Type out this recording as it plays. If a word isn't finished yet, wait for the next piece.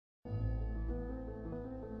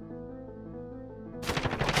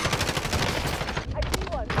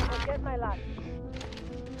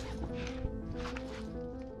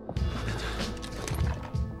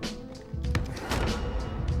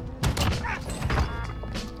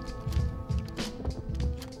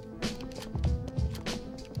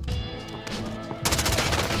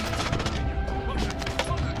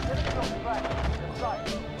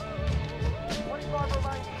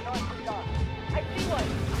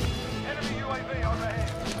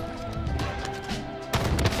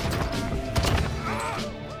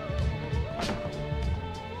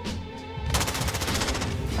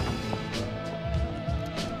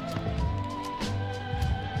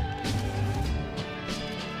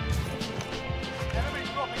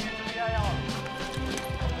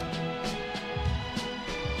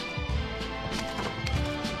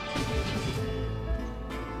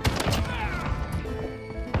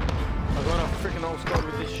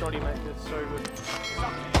shot him, mate. That's so good.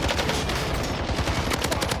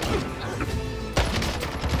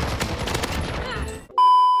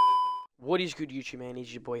 What is good, YouTube man?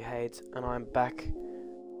 It's your boy HAYDZ, and I'm back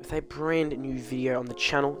with a brand new video on the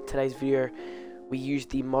channel. Today's video, we used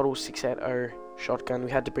the Model 680 shotgun. We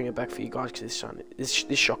had to bring it back for you guys because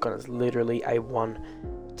this shotgun is literally a one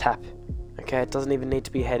tap. Okay, it doesn't even need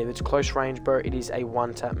to be ahead. If it's close range, bro, it is a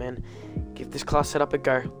one tap, man. Give this class setup a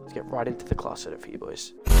go. Let's get right into the class setup for you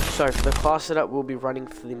boys. So for the class setup, we'll be running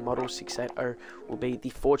for the Model 680 will be the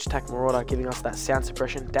Forge Attack Marauder, giving us that sound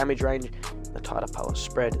suppression, damage range, the tighter pallet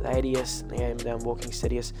spread. The ADS and the aim down walking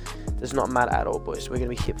steadiest does not matter at all, boys. We're going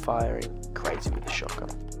to be hip firing crazy with the shotgun.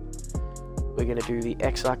 We're going to do the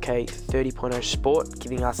XRK 30.0 Sport,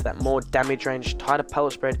 giving us that more damage range, tighter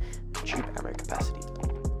pallet spread, and tube ammo capacity.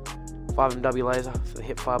 5MW laser for the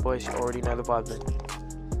hip fire, boys. You already know the vibe,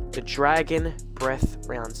 man. The Dragon Breath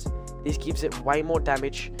rounds. This gives it way more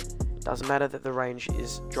damage. Doesn't matter that the range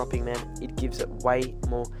is dropping, man. It gives it way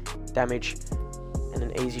more damage and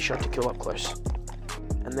an easy shot to kill up close.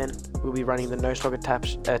 And then we'll be running the no stock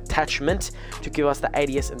attachment to give us the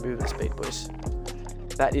ADS and movement speed, boys.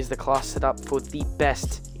 That is the class setup for the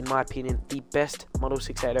best, in my opinion, the best Model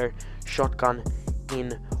 680 shotgun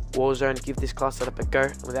in Warzone. Give this class setup a go.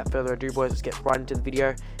 And without further ado, boys, let's get right into the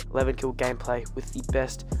video. 11 kill gameplay with the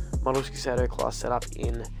best Model 680 class setup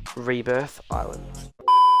in Rebirth Island.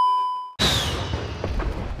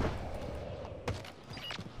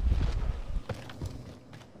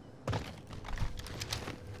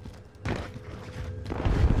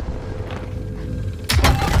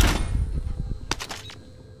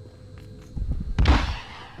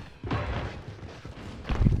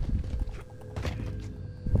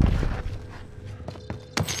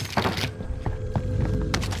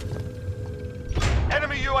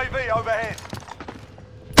 UAV overhead.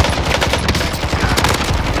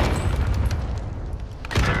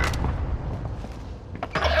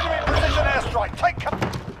 Enemy precision airstrike. Take cover.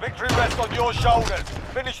 Victory rests on your shoulders.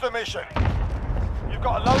 Finish the mission. You've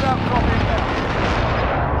got a loadout drop in there.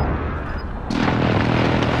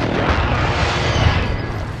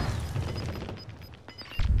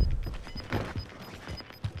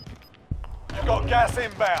 You've got gas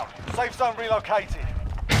inbound. Safe zone relocated.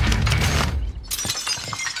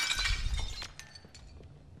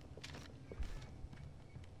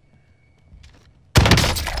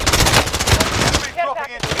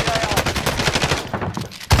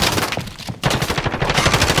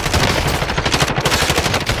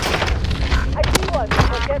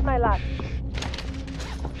 Get my last.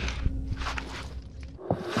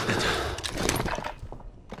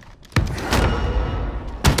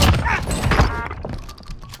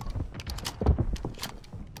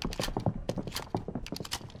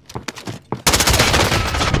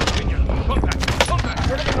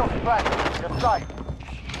 Enemy not back. You're safe.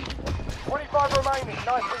 25 remaining.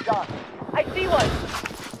 Nicely done. I see one.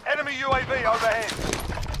 Enemy UAV overhead.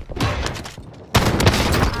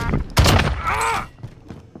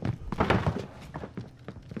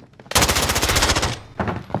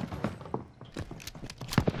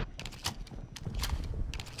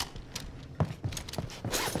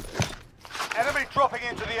 Enemy dropping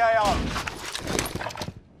into the AO.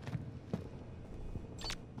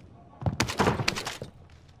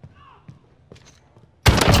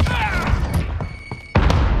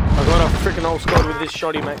 I got a freaking whole squad with this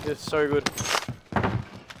shotty, mate. It's so good.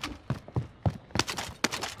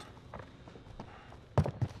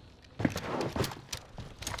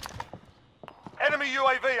 Enemy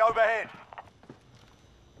UAV overhead.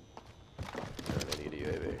 I need a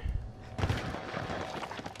UAV.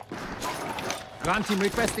 Ground team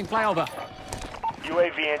requesting flyover.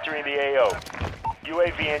 UAV entering the AO.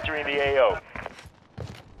 UAV entering the AO.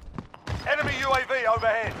 Enemy UAV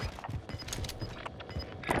overhead.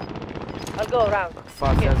 I'll go around.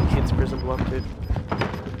 5,000 kids prison block, dude.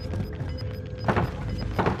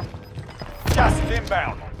 Gas is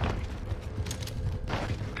inbound.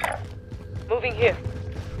 Moving here.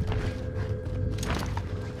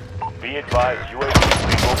 Be advised, UAV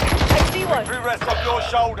bingo fuel. I see one. Victory rests on your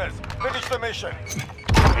shoulders. Finish the mission.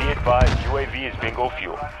 Be advised, UAV is bingo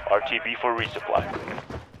fuel. RTB for resupply.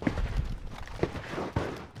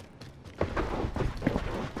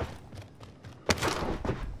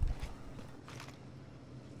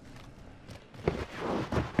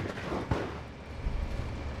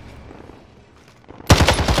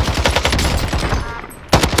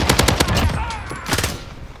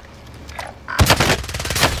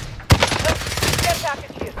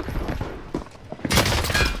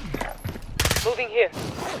 Moving here.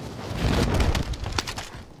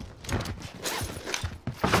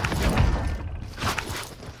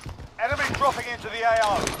 dropping into the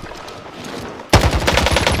AO.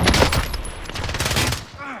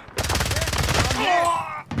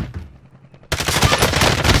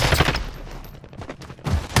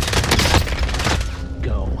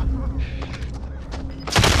 Go.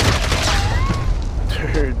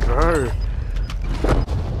 Dude, no.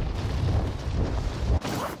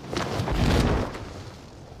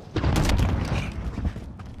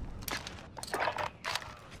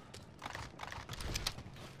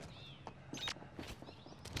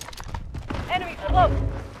 Enemies above.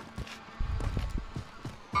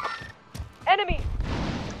 Enemy.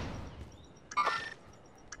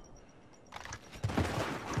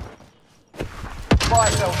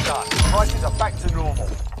 Fire cell shut. Prices are back to normal.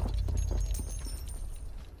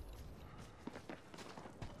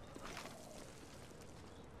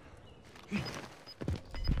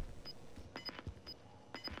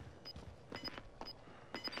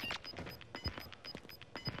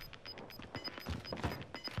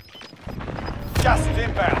 Gas is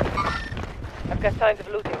inbound. I've got signs of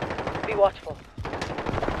looting. Be watchful.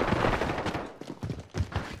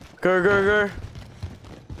 Go, go, go.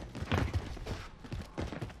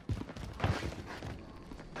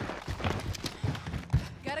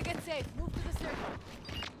 Gotta get safe. Move to the circle.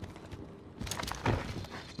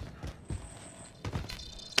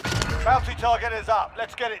 Bounty target is up.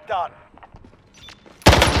 Let's get it done.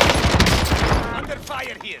 Under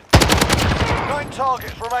fire here. 9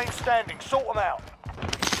 targets remain standing. Sort them out.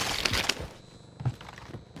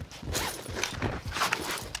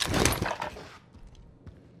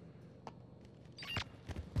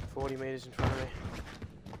 $40 in front of me.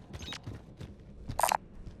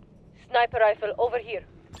 Sniper rifle over here.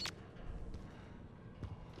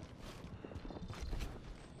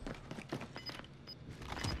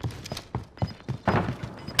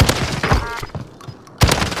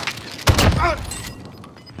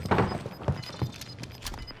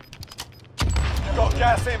 You've got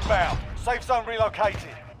gas inbound. Safe zone relocated.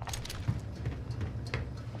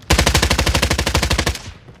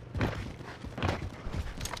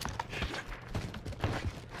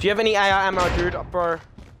 Do you have any AR ammo, dude? Bro.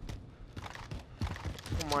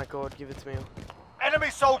 Oh my god, give it to me. Enemy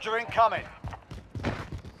soldier incoming.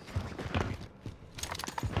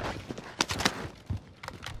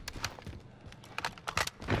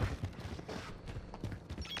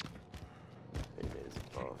 It is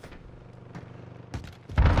above.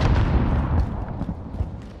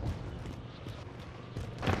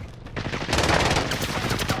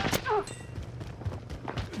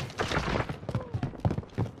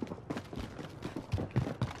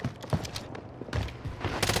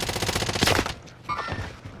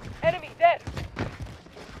 Enemy dead.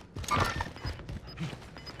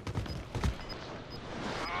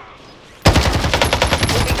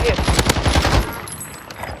 Moving here.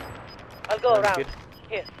 I'll go Sounds around. good.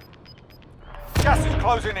 Here. Gas is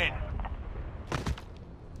closing in.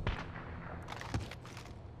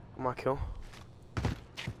 My kill.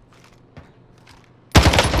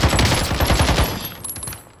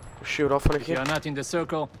 Shoot off on a If kid. you're not in the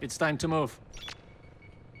circle, it's time to move.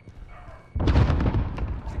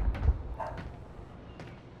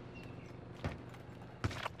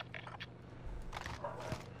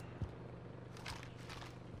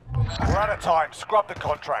 We're out of time. Scrub the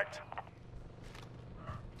contract.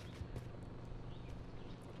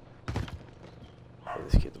 Yeah,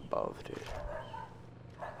 this kid's above, dude.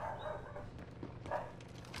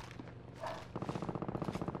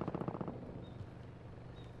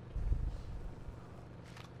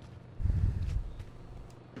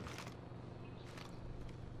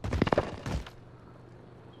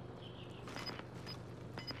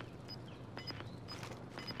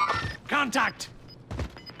 Contact!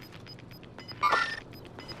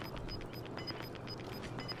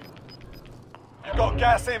 You've got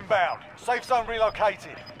gas inbound. Safe zone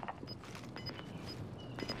relocated.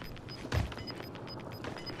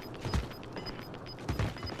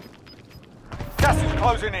 Gas is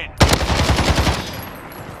closing in.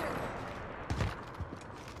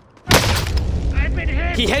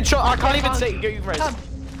 He headshot. I can't even see. Go, you res. Do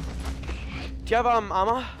you have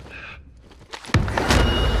armor?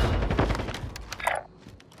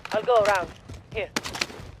 I'll go around. Here.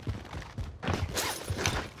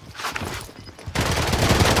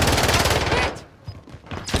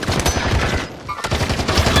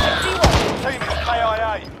 Team is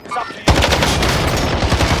KIA. It's up to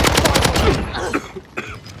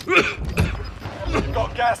you. You've got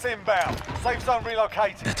gas inbound. Safe zone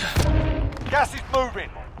relocated. Gas is moving.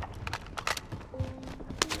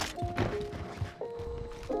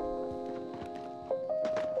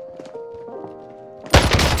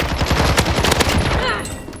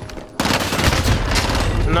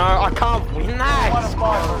 No, I can't win One of that.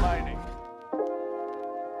 5 remaining.